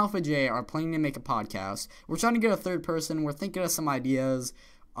 But me and Alpha J are planning to make a podcast. We're trying to get a third person. We're thinking of some ideas.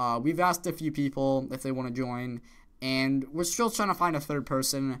 We've asked a few people if they want to join. And we're still trying to find a third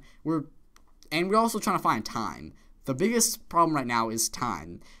person. We're also trying to find time. The biggest problem right now is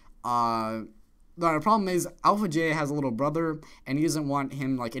time. The problem is Alpha J has a little brother, and he doesn't want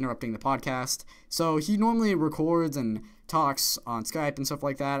him like interrupting the podcast. So he normally records and talks on Skype and stuff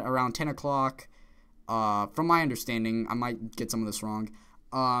like that around 10 o'clock. From my understanding, I might get some of this wrong.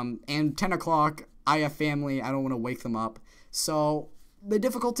 And 10 o'clock, I have family. I don't want to wake them up. So the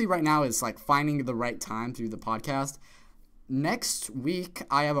difficulty right now is like finding the right time to do the podcast. Next week,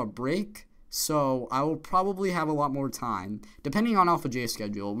 I have a break. So I will probably have a lot more time. Depending on Alpha J's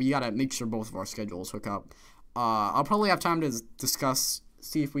schedule, we gotta make sure both of our schedules hook up. I'll probably have time to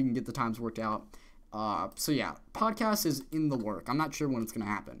see if we can get the times worked out. So yeah, podcast is in the work. I'm not sure when it's gonna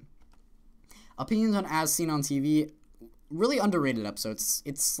happen. Opinions on As Seen on TV, really underrated episodes.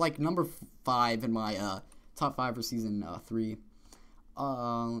 It's like number 5 in my top 5 for season 3.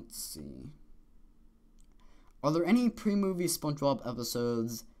 Let's see. Are there any pre-movie SpongeBob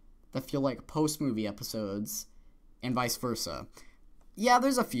episodes that feel like post-movie episodes, and vice versa? Yeah,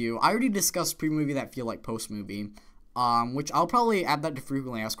 there's a few. I already discussed pre-movie that feel like post-movie, which I'll probably add that to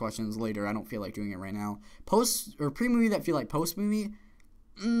frequently asked questions later. I don't feel like doing it right now. Pre-movie that feel like post-movie,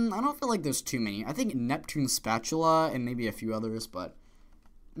 I don't feel like there's too many. I think Neptune Spatula and maybe a few others, but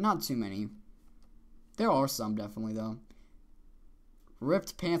not too many. There are some, definitely, though.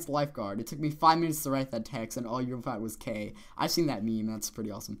 Ripped Pants Lifeguard. It took me 5 minutes to write that text, and all you found was K. I've seen that meme. That's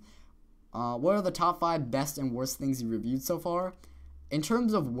pretty awesome. What are the top 5 best and worst things you reviewed so far? In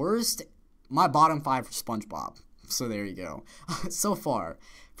terms of worst, my bottom 5 for Spongebob. So there you go. So far.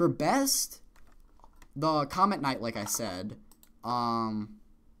 For best, the Comet Night, like I said.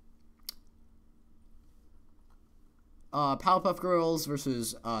 Powerpuff Girls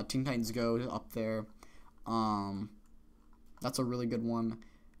versus Teen Titans Go up there. That's a really good one.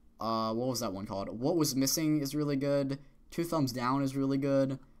 What was that one called? What Was Missing is really good. Two Thumbs Down is really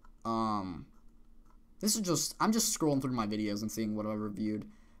good. This is just, I'm just scrolling through my videos and seeing what I reviewed.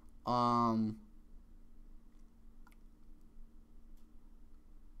 The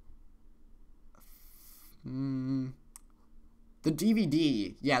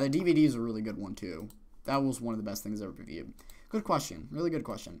DVD. Yeah, the DVD is a really good one too. That was one of the best things I ever reviewed. Good question. Really good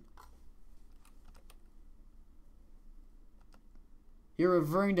question. You're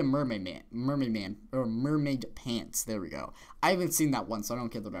referring to Mermaid Man, or Mermaid Pants. There we go. I haven't seen that one, so I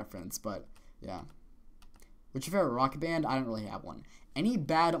don't get the reference, but yeah. What's your favorite rock band? I don't really have one. Any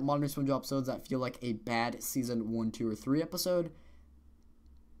bad Modern SpongeBob episodes that feel like a bad season 1, 2, or 3 episode?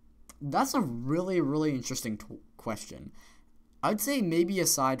 That's a really, really interesting question. I'd say maybe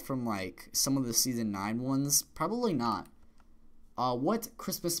aside from like some of the season 9 ones, probably not. What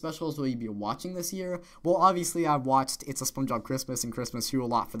Christmas specials will you be watching this year? Well, obviously I've watched It's a SpongeBob Christmas and Christmas 2 a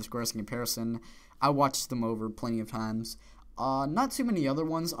lot for the Squares comparison. I watched them over plenty of times. Not too many other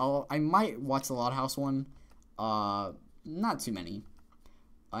ones. I might watch the Loud House one. Not too many.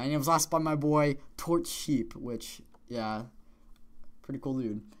 And it was last by my boy Torch Sheep, which, yeah, pretty cool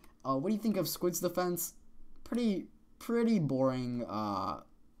dude. What do you think of Squid's Defense? Pretty boring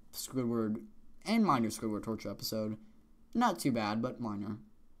Squidward and minor Squidward torture episode. Not too bad, but minor.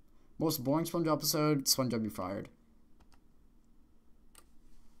 Most boring SpongeBob episode, SpongeBob Be Fired.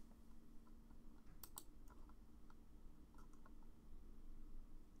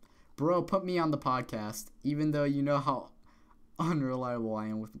 Bro, put me on the podcast, even though you know how unreliable I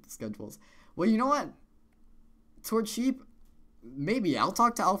am with the schedules. Well, you know what? Torch Sheep, maybe. I'll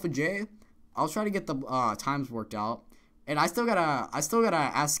talk to Alpha J. I'll try to get the times worked out. And I still gotta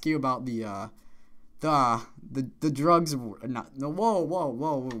ask you about the drugs. Not no. Whoa.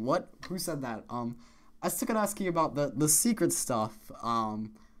 What? Who said that? I still gotta ask you about the secret stuff.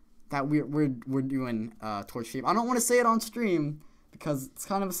 That we're doing. Torch Sheep. I don't want to say it on stream because it's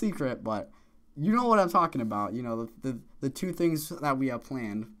kind of a secret, but you know what I'm talking about. You know the 2 things that we have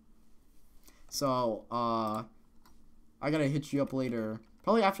planned. So I gotta hit you up later,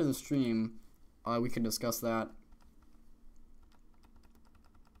 probably after the stream. We can discuss that.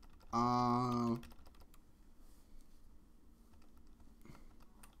 I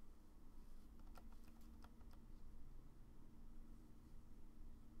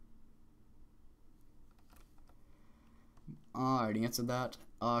already answered that.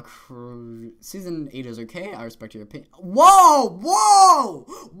 Season 8 is okay. I respect your opinion. Whoa!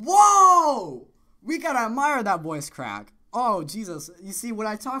 We gotta admire that voice crack. Oh, Jesus. You see, when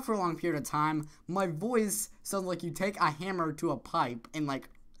I talk for a long period of time, my voice sounds like you take a hammer to a pipe and, like,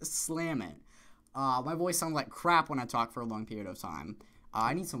 slam it. My voice sounds like crap when I talk for a long period of time.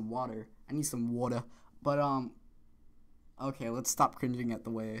 I need some water. But, okay, let's stop cringing at the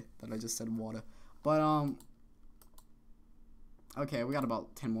way that I just said water. But, okay, we got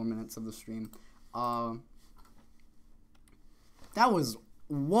about 10 more minutes of the stream. That was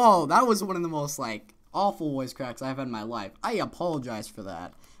one of the most, like, awful voice cracks I've had in my life. I apologize for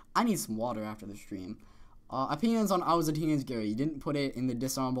that. I need some water after the stream. Opinions on I Was a Teenage Gary. You didn't put it in the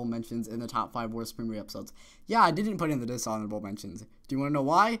dishonorable mentions in the top 5 worst premiere episodes. Yeah, I didn't put it in the dishonorable mentions. Do you want to know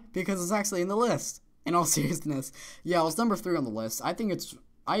why? Because it's actually in the list. In all seriousness. Yeah, it was number 3 on the list. I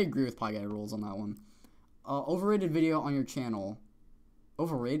agree with Pie Guy Rules on that one. Overrated video on your channel.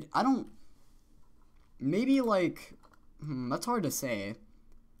 Overrated? Maybe like, that's hard to say.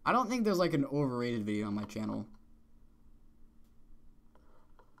 I don't think there's like an overrated video on my channel.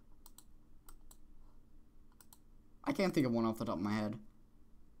 I can't think of one off the top of my head.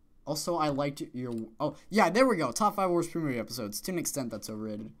 Also, I liked your... Oh, yeah, there we go. Top 5 worst premiere episodes. To an extent, that's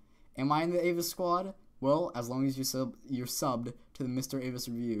overrated. Am I in the Avis squad? Well, as long as you're subbed to the Mr. Avis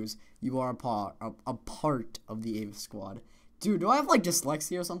Reviews, you are a part of the Avis squad. Dude, do I have, like,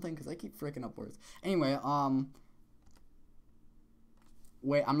 dyslexia or something? Because I keep freaking up words. Anyway,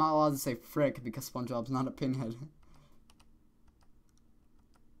 wait, I'm not allowed to say frick because SpongeBob's not a pinhead.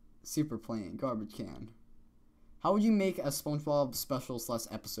 Super plain. Garbage can. How would you make a SpongeBob special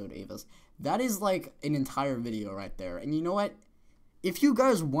 / episode, Avis? That is, like, an entire video right there. And you know what? If you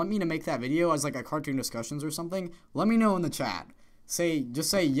guys want me to make that video as, like, a cartoon discussions or something, let me know in the chat. Just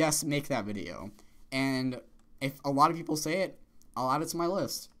say, yes, make that video. And if a lot of people say it, I'll add it to my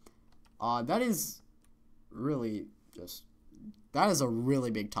list. That is really that is a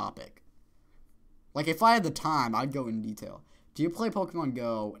really big topic. Like, if I had the time, I'd go in detail. Do you play Pokemon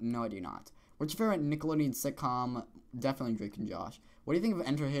Go? No, I do not. What's your favorite Nickelodeon sitcom? Definitely Drake and Josh. What do you think of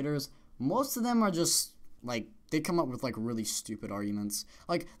Enter Haters? Most of them are just, like, they come up with, like, really stupid arguments.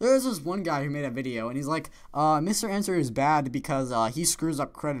 Like, there's this one guy who made a video, and he's like, Mr. Enter is bad because, he screws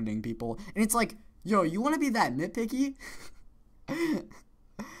up crediting people. And it's like, yo, you want to be that nitpicky?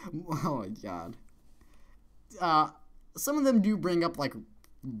 Oh, my God. Some of them do bring up, like,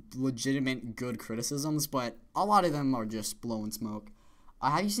 legitimate good criticisms, but a lot of them are just blowing smoke.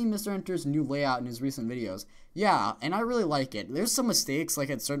 Have you seen Mr. Enter's new layout in his recent videos? Yeah, and I really like it. There's some mistakes,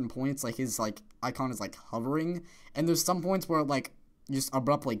 like, at certain points, like, his, like, icon is, like, hovering, and there's some points where it, like, just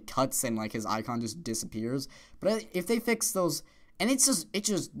abruptly cuts and, like, his icon just disappears. But if they fix those, and that's just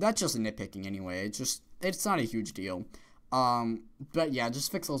nitpicking anyway. It's not a huge deal. But yeah,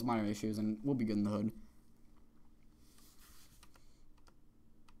 just fix those minor issues, and we'll be good in the hood.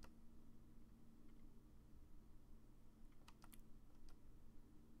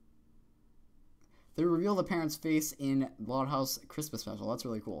 They reveal the parent's face in Loud House Christmas special. That's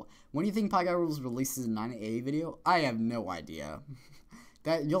really cool. When do you think Pie Guy Rules releases a 9A video? I have no idea.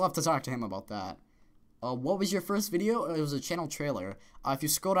 That you'll have to talk to him about that. What was your first video? It was a channel trailer. If you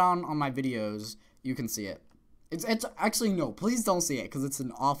scroll down on my videos, you can see it. It's actually, no, please don't see it, because it's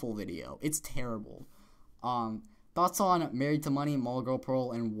an awful video. It's terrible. Thoughts on Married to Money, Mall Girl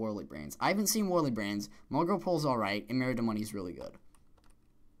Pearl, and Warly Brains. I haven't seen Warly Brains. Mall Girl Pearl's alright, and Married to Money's really good.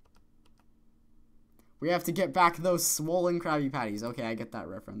 We have to get back those swollen Krabby Patties. Okay, I get that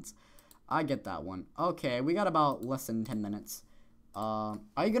reference. I get that one. Okay, we got about less than 10 minutes. Are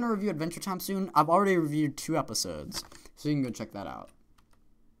you going to review Adventure Time soon? I've already reviewed 2 episodes, so you can go check that out.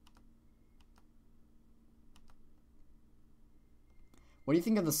 What do you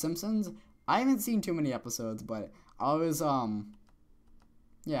think of The Simpsons? I haven't seen too many episodes, but I was,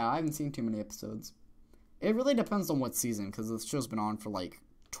 yeah, I haven't seen too many episodes. It really depends on what season, because the show's been on for, like,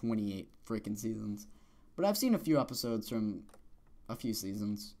 28 freaking seasons. But I've seen a few episodes from a few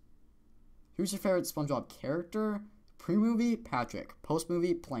seasons. Who's your favorite SpongeBob character? Pre-movie, Patrick.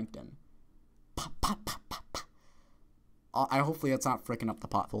 Post-movie, Plankton. Pop, pop, pop, pop, pop. Hopefully that's not freaking up the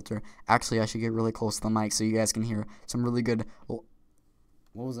pop filter. Actually, I should get really close to the mic so you guys can hear some really good... Well,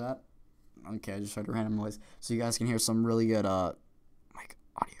 what was that? Okay, I just heard a random noise. So you guys can hear some really good, like,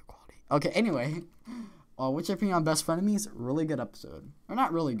 audio quality. Okay, anyway. What's your opinion on Best Frenemies? Really good episode. Or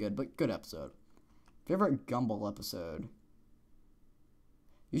not really good, but good episode. Favorite Gumball episode?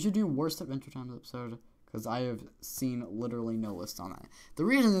 You should do worst Adventure Time episode, because I have seen literally no list on that. The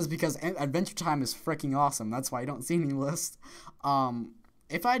reason is because Adventure Time is freaking awesome. That's why I don't see any list.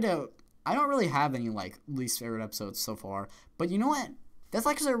 If I do, I don't really have any, like, least favorite episodes so far. But you know what? That's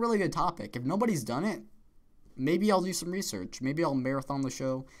actually a really good topic. If nobody's done it, maybe I'll do some research. Maybe I'll marathon the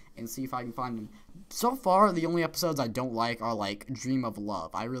show and see if I can find them. So far, the only episodes I don't like are, like, Dream of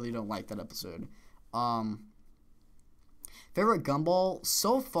Love. I really don't like that episode. Favorite Gumball?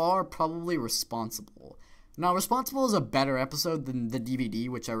 So far, probably Responsible. Now, Responsible is a better episode than the DVD,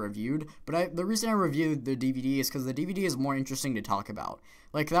 which I reviewed. But the reason I reviewed the DVD is because the DVD is more interesting to talk about.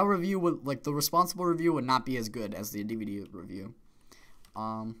 Like, that review would, like, the Responsible review would not be as good as the DVD review.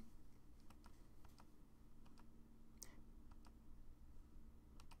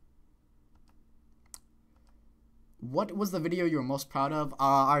 What was the video you were most proud of?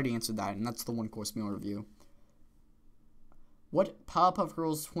 I already answered that, and that's the one Coarse Meal review. What Powerpuff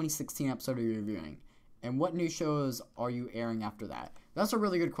Girls 2016 episode are you reviewing? And what new shows are you airing after that? That's a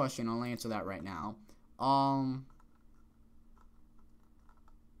really good question. I'll answer that right now.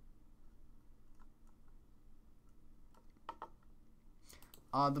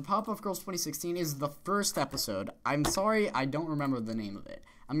 The Powerpuff Girls 2016 is the first episode. I'm sorry, I don't remember the name of it.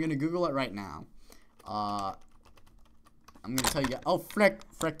 I'm gonna Google it right now. I'm gonna tell you. Oh,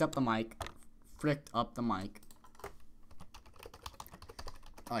 fricked up the mic. Fricked up the mic.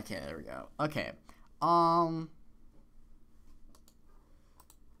 Okay, there we go. Okay.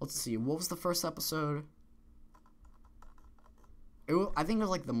 Let's see. What was the first episode? I think it was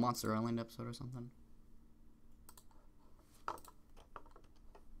like the Monster Island episode or something.